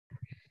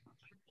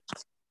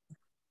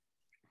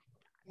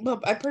well,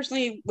 I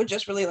personally would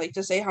just really like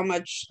to say how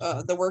much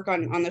the work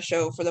on the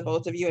show for the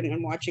both of you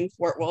and watching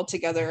Fort World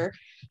together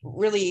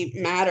really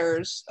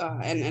matters,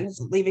 and is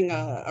leaving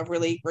a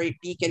really great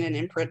beacon and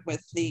imprint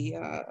with the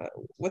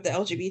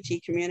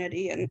LGBT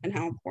community, and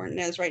how important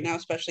it is right now,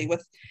 especially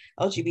with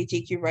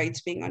LGBTQ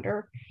rights being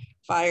under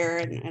fire,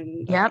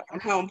 Yep.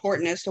 and how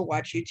important it is to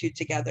watch you two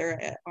together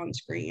on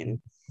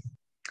screen.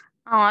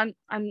 Oh,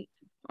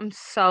 I'm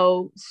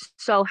so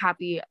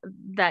happy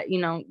that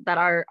that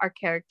our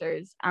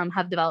characters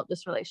have developed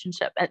this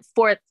relationship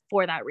for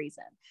that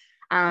reason.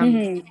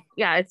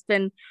 Yeah, it's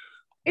been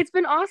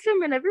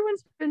awesome, and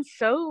everyone's been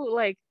so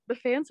like, the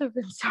fans have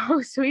been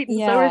so sweet and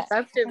so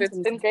receptive. It's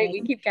been great.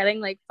 We keep getting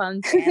like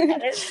fun fan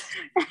edits.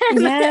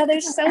 Yeah,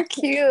 they're so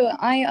cute.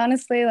 I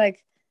honestly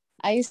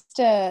I used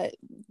to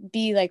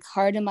be like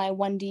hard in my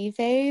 1D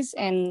phase,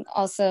 and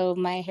also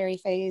my hairy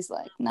phase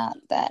like not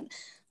that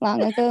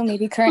long ago,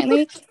 maybe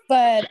currently,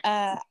 but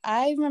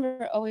I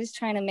remember always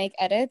trying to make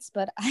edits,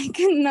 but I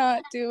could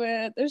not do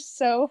it. They're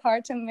so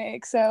hard to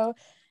make. So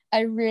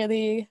I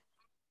really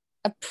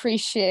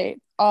appreciate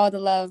all the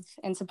love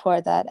and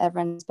support that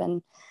everyone's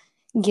been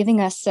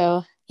giving us.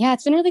 So yeah,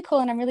 it's been really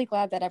cool, and I'm really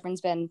glad that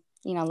everyone's been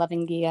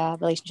loving the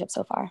relationship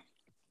so far.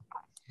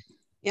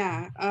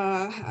 Yeah,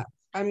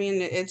 I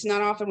mean, it's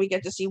not often we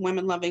get to see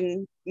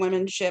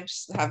women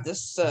ships have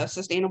this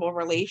sustainable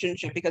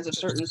relationship because of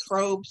certain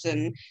tropes,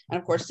 and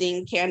of course,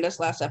 seeing Candace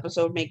last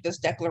episode make this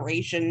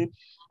declaration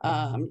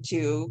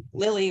to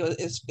Lily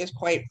is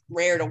quite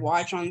rare to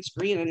watch on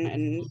screen,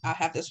 and I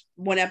have this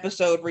one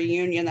episode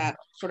reunion that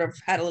sort of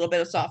had a little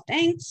bit of soft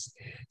angst,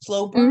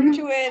 slow burn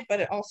to it, but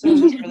it also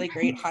was this really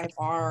great high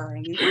bar,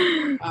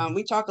 and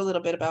we talk a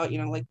little bit about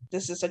like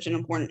this is such an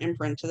important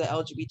imprint to the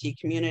LGBT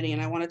community,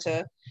 and I wanted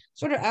to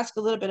sort of ask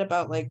a little bit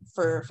about like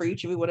for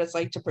each of you what it's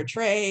like to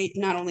portray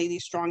not only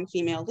these strong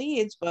female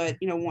leads, but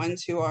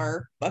ones who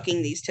are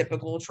bucking these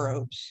typical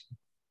tropes.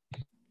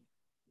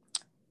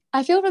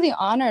 I feel really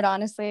honored,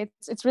 honestly.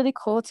 It's really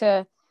cool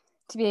to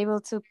be able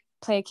to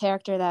play a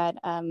character that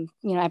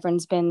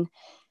everyone's been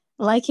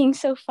liking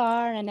so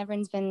far, and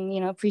everyone's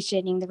been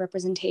appreciating the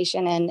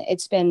representation, and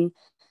it's been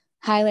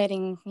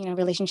highlighting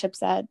relationships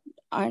that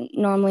aren't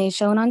normally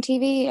shown on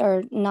TV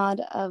or not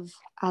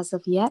as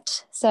of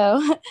yet. So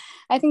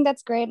I think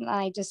that's great, and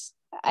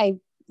I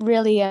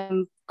really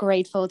am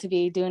grateful to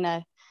be doing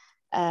a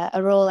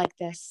role like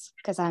this,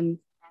 because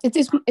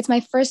it's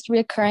my first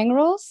recurring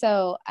role,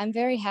 so I'm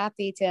very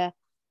happy to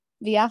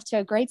be off to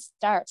a great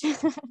start.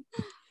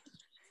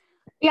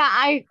 Yeah,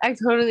 I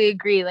totally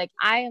agree. Like,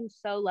 I am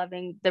so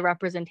loving the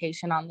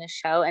representation on this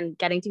show and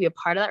getting to be a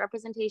part of that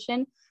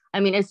representation. I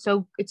mean, it's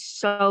so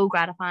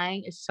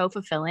gratifying. It's so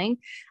fulfilling,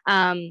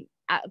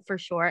 for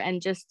sure.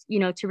 And just,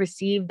 to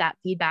receive that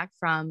feedback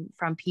from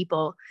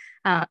people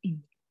who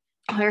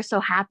are so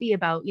happy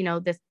about,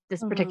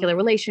 this particular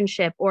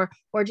relationship, or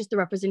just the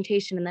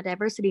representation and the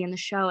diversity in the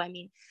show. I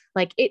mean,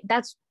 like,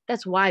 that's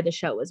why the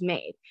show was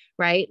made,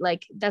 right?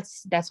 Like,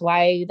 that's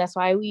why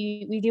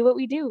we do what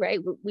we do, right?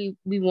 We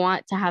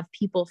want to have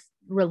people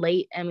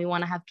relate, and we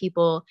want to have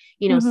people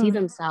see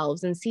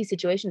themselves and see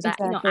situations that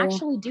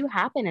actually do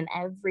happen in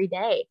every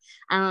day,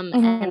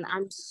 and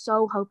I'm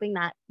so hoping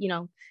that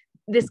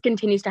this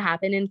continues to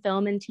happen in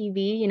film and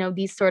TV,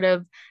 these sort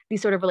of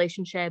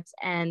relationships,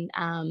 and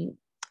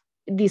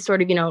these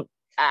sort of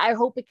I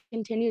hope it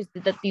continues,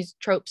 that these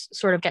tropes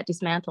sort of get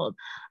dismantled,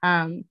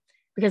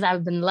 because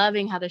I've been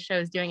loving how the show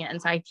is doing it,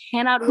 and so I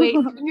cannot wait.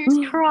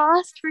 Fingers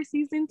crossed for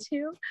season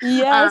 2.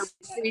 Yes,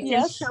 so we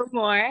can show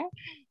more.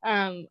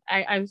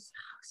 I'm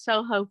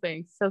so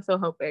hoping, so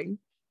hoping.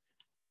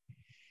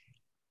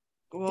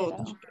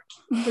 Well,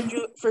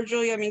 for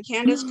Julia, I mean,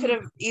 Candace could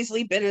have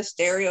easily been a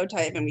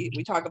stereotype, and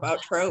we talk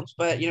about tropes,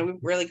 but we've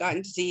really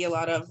gotten to see a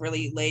lot of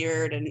really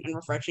layered and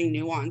refreshing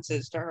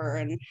nuances to her,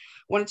 and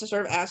wanted to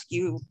sort of ask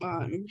you,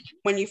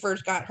 when you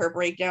first got her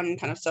breakdown, and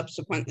kind of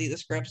subsequently the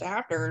scripts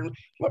after, and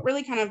what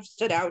really kind of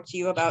stood out to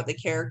you about the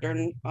character,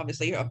 and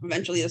obviously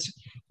eventually this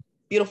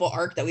beautiful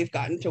arc that we've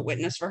gotten to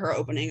witness for her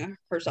opening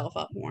herself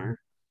up more.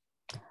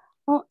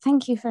 Well,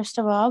 thank you, first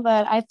of all.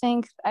 But I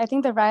think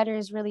the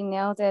writers really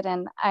nailed it,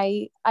 and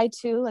I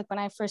too, like, when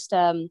I first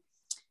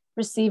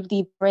received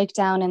the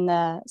breakdown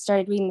and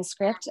started reading the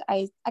script,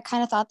 I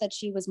kind of thought that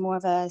she was more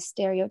of a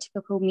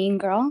stereotypical mean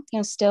girl,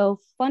 still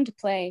fun to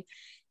play,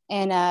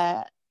 and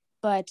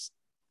but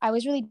I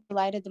was really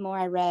delighted the more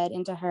I read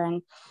into her,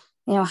 and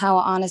how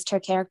honest her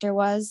character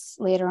was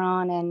later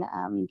on,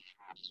 and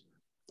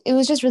it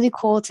was just really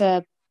cool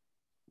to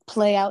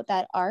play out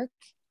that arc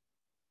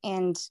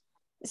and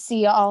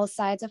see all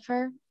sides of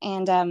her,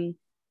 and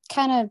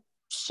kind of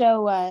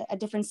show a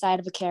different side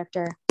of a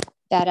character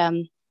that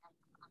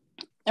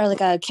or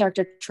like a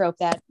character trope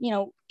that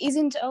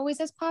isn't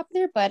always as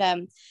popular, but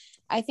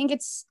I think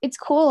it's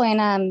cool,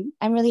 and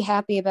I'm really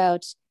happy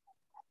about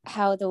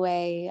how the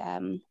way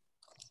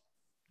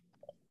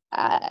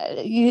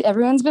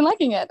everyone's been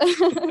liking it.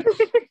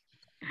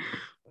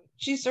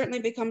 she's certainly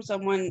become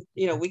someone,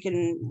 you know, we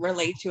can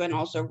relate to and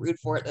also root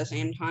for at the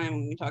same time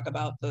when we talk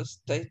about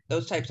those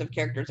types of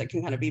characters that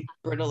can kind of be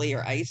brutally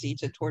or icy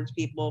towards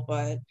people.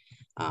 But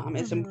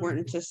it's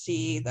important to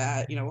see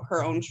that, you know,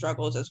 her own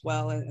struggles as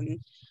well, and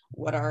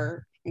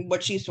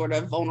what she's sort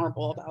of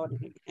vulnerable about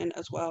and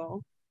as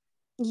well.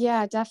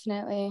 Yeah,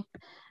 definitely.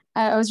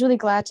 I was really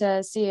glad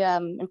to see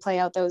and play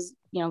out those,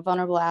 you know,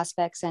 vulnerable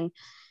aspects, and,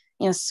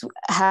 you know,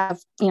 have,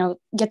 you know,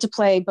 get to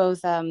play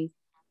both, you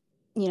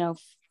know,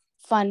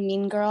 fun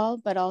mean girl,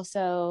 but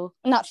also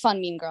not fun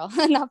mean girl,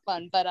 not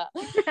fun, but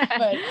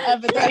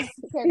those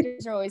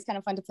characters are always kind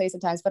of fun to play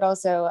sometimes, but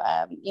also,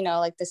 you know,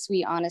 like the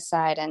sweet, honest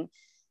side, and,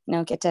 you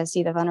know, get to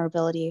see the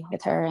vulnerability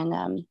with her,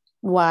 and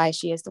why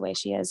she is the way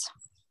she is.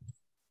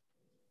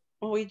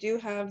 Well, we do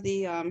have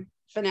the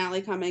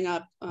finale coming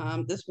up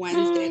this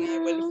Wednesday, and I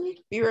would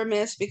be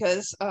remiss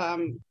because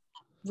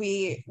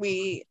we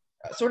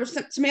sort of,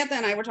 Samantha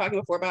and I were talking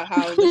before about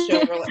how the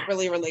show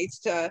really relates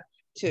to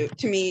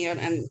me,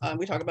 and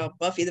we talk about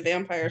Buffy the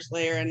Vampire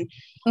Slayer, and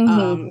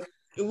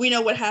we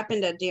know what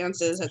happened at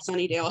dances at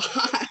Sunnydale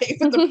High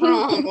with the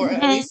prom, or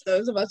at least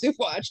those of us who've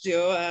watched do.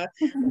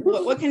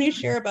 What can you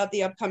share about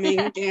the upcoming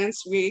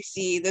dance we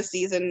see this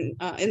season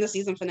in the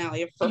season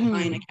finale for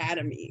Pine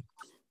Academy?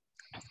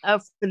 Oh,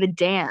 for the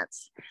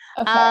dance.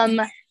 Okay.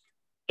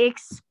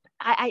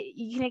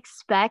 You can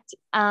expect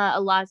a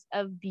lot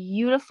of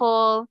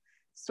beautiful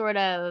sort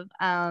of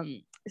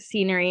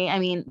scenery. I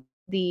mean,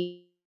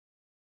 the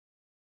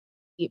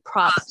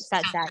props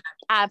set that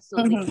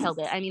absolutely killed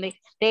it. I mean,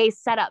 they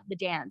set up the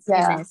dance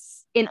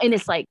in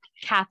this like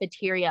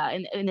cafeteria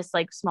in this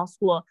like small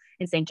school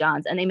in St.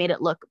 John's, and they made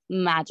it look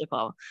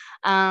magical.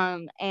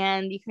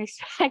 And you can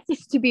expect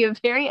this to be a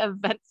very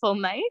eventful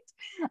night.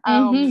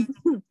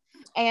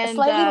 And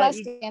slightly less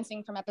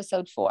dancing from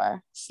episode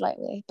 4,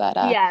 slightly, but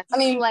yes, I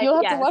mean,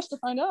 you'll have to watch to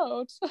find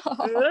out.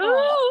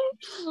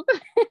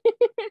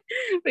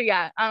 But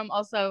yeah,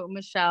 also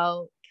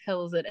Michelle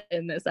kills it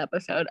in this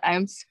episode.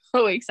 I'm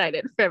so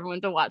excited for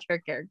everyone to watch her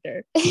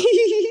character.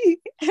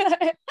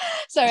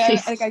 Sorry,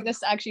 I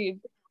just actually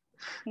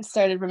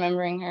started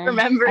remembering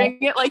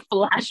it like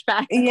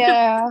flashbacks.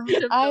 Yeah,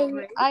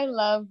 I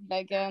love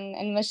Megan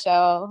and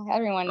Michelle.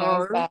 Everyone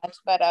knows that,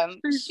 but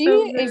she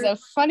is a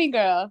funny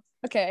girl.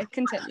 Okay,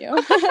 continue.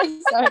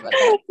 Sorry about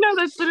that. No,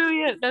 that's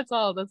literally it. That's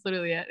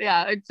literally it.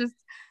 Yeah,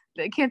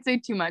 I can't say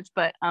too much,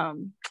 but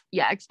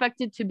yeah,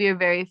 expect it to be a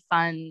very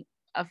fun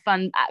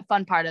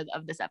part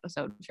of this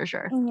episode for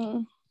sure.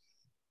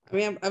 I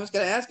mean, I was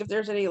going to ask if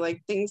there's any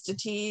like things to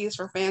tease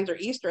for fans or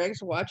Easter eggs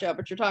to watch out,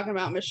 but you're talking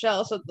about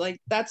Michelle, so like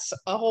that's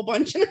a whole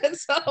bunch in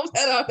itself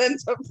that I've been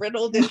so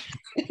riddled in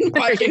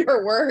watching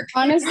her work.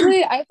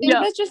 Honestly, I think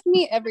that's just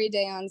me every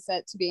day on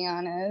set, to be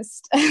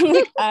honest.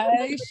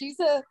 Like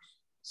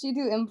she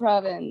do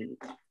improv, and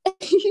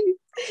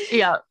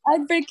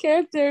I'd break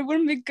character. It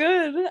wouldn't be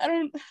good.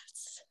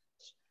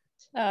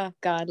 Oh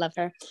God, love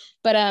her.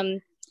 But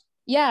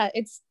yeah,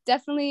 it's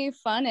definitely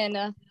fun,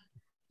 and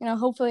you know,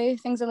 hopefully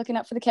things are looking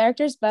up for the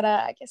characters, but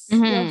I guess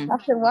you'll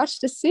have to watch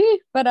to see.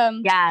 But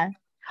yeah,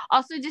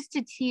 also just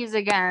to tease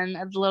again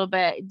a little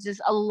bit,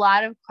 just a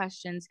lot of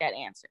questions get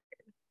answered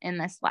in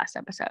this last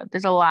episode.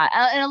 There's a lot,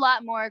 and a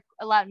lot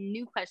of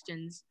new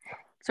questions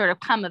sort of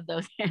come of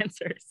those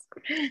answers.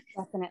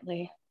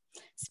 Definitely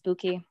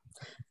spooky.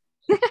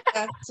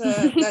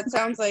 That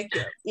sounds like,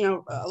 you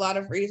know, a lot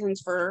of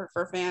reasons for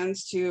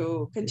fans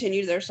to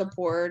continue their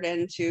support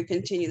and to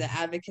continue the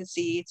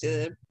advocacy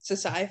to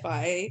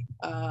sci-fi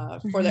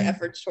for their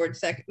efforts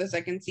towards the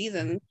second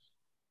season.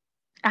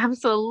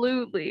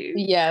 Absolutely.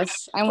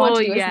 Yes, I want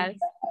to do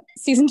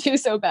season 2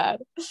 so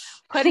bad.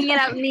 Putting it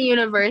out in the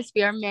universe,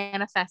 we are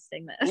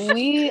manifesting this.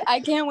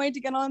 I can't wait to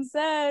get on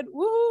set.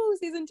 Woo,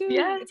 season 2.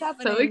 Yeah, it's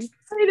happening. So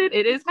excited.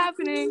 It is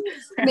happening.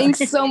 Thanks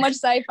so much,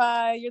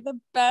 Sci-Fi. You're the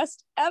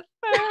best ever.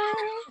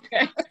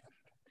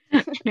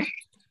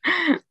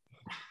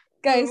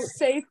 Guys,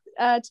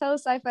 tell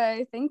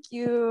Sci-Fi thank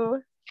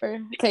you for.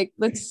 Okay,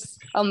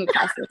 I'll move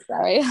past this.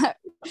 Sorry.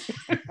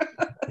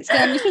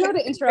 Sam, you should know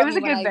to interrupt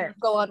me when I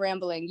go on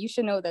rambling. You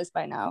should know this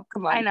by now.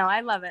 Come on. I know.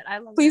 I love it.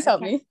 Please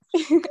help me.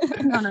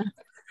 No.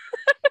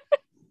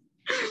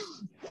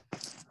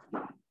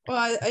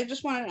 Well, I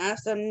just wanted to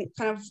ask them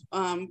kind of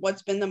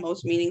what's been the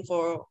most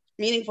meaningful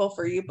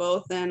for you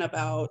both, then,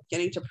 about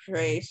getting to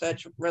portray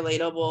such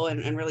relatable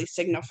and really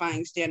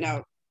signifying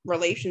standout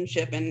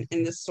relationship in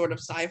this sort of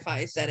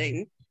sci-fi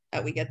setting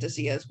that we get to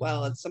see as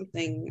well. It's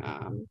something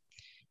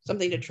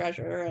to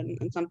treasure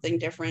and something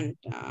different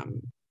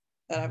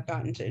that I've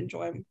gotten to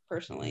enjoy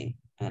personally.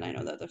 And I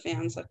know that the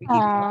fans, like we keep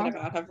talking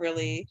about, have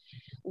really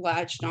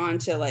latched on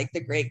to like the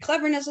great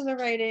cleverness of the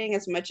writing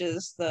as much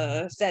as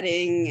the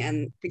setting,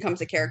 and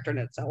becomes a character in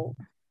itself.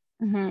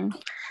 It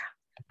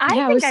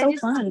was so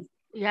fun.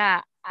 Yeah,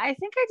 I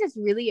think I just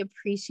really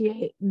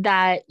appreciate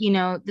that, you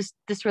know,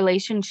 this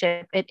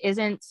relationship. It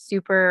isn't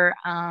super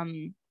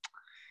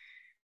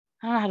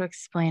I don't know how to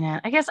explain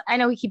it. I guess I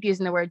know we keep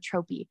using the word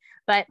tropey,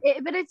 but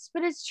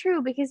it's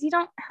true, because you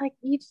don't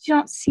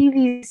see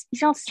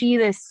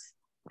this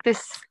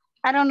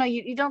I don't know,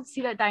 you don't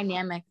see that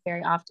dynamic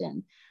very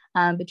often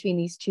between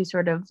these two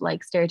sort of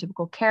like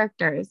stereotypical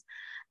characters.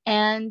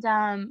 And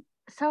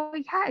so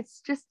yeah,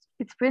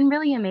 it's been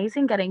really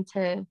amazing getting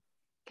to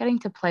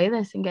play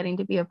this and getting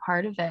to be a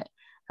part of it.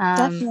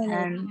 Definitely.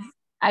 And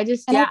I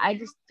just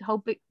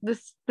hope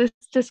this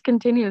just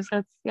continues.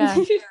 That's yeah.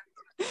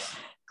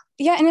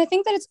 Yeah, and I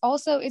think that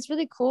it's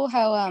really cool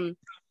how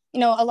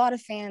a lot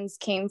of fans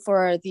came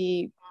for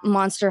the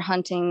monster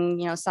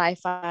hunting,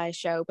 sci-fi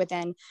show, but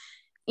then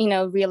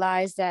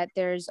realized that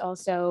there's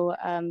also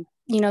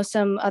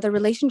some other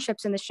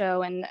relationships in the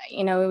show, and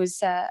it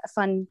was a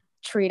fun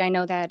treat. I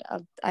know that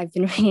I've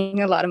been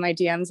reading a lot of my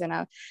DMs,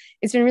 and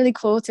it's been really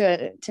cool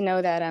to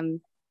know that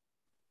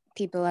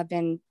people have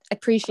been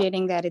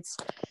appreciating that it's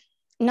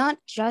not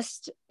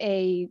just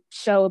a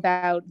show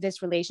about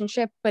this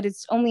relationship, but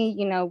it's only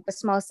a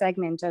small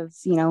segment of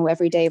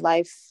everyday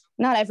life,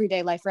 not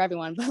everyday life for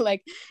everyone, but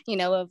like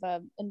of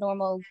a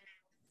normal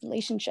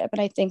relationship. And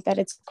I think that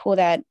it's cool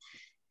that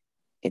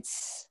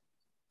it's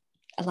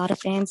a lot of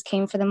fans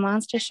came for the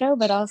monster show,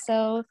 but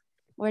also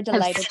we're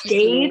delighted to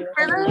see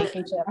the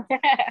relationship.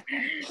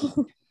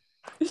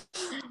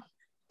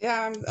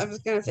 Yeah, I was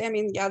gonna say, I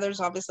mean, yeah, there's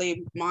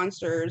obviously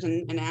monsters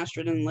and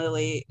Astrid and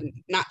Lilly,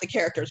 not the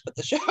characters, but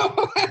the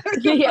show.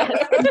 Yes.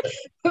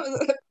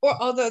 Well,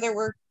 although there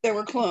were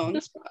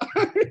clones.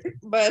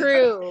 But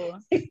true.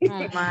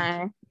 Oh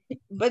my.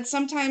 But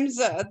sometimes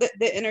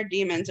the inner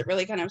demons, it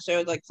really kind of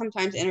showed like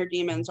sometimes inner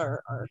demons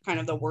are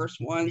kind of the worst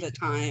ones at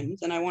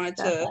times. And I wanted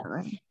to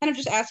kind of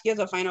just ask you as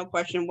a final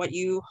question what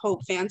you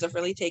hope fans have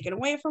really taken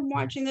away from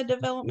watching the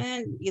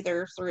development,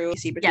 either through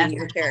see between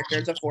your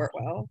characters of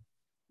Fortwell.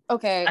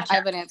 Okay, I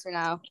have an answer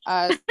now.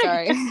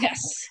 Sorry.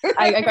 Yes.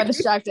 I got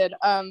distracted.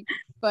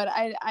 But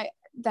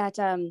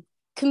that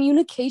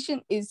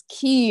communication is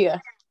key.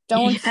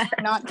 Don't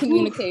not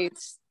communicate.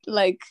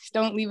 Like,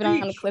 don't leave it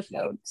on a cliff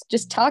note.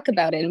 Just talk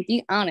about it and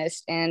be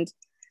honest. And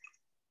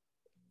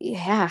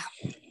yeah,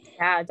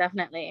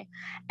 definitely.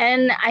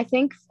 And I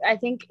think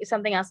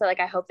something else that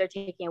like I hope they're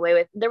taking away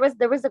with there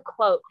was a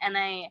quote, and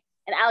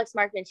Alex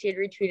Markman, she had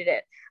retweeted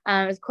it.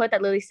 It was a quote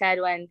that Lily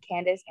said when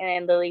Candace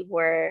and Lily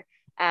were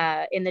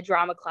in the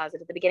drama closet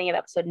at the beginning of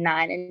episode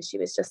 9, and she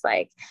was just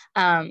like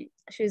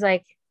she was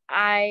like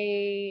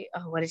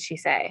what did she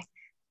say?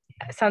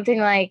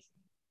 Something like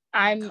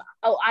I'm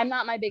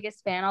not my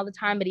biggest fan all the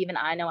time, but even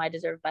I know I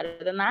deserve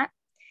better than that.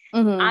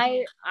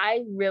 Mm-hmm.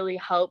 I really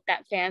hope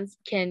that fans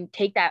can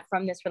take that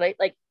from this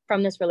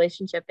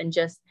relationship and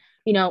just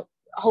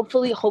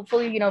hopefully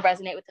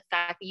resonate with the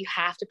fact that you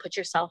have to put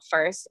yourself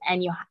first,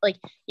 and you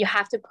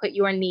have to put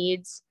your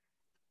needs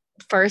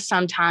first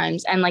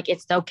sometimes, and like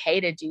it's okay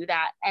to do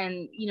that,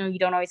 and you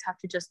don't always have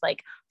to just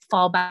like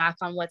fall back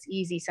on what's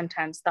easy.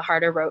 Sometimes the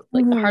harder route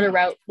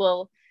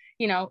will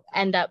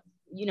end up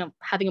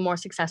having a more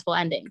successful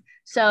ending.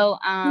 So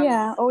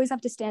always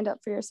have to stand up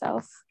for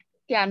yourself.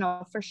 Yeah,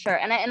 no, for sure.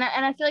 And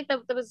I feel like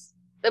that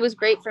was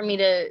great for me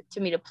to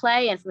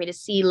play, and for me to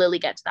see Lily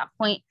get to that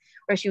point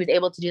where she was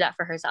able to do that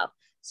for herself.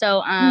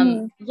 So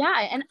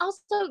yeah, and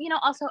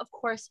also of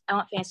course I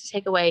want fans to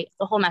take away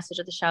the whole message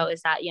of the show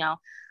is that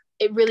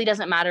it really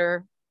doesn't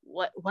matter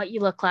what you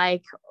look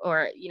like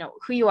or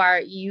who you are.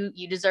 You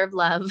deserve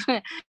love.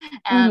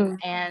 And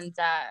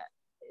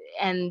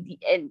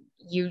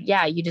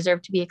you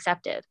deserve to be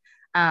accepted.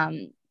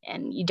 And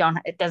you don't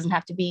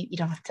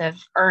have to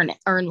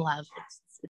earn love.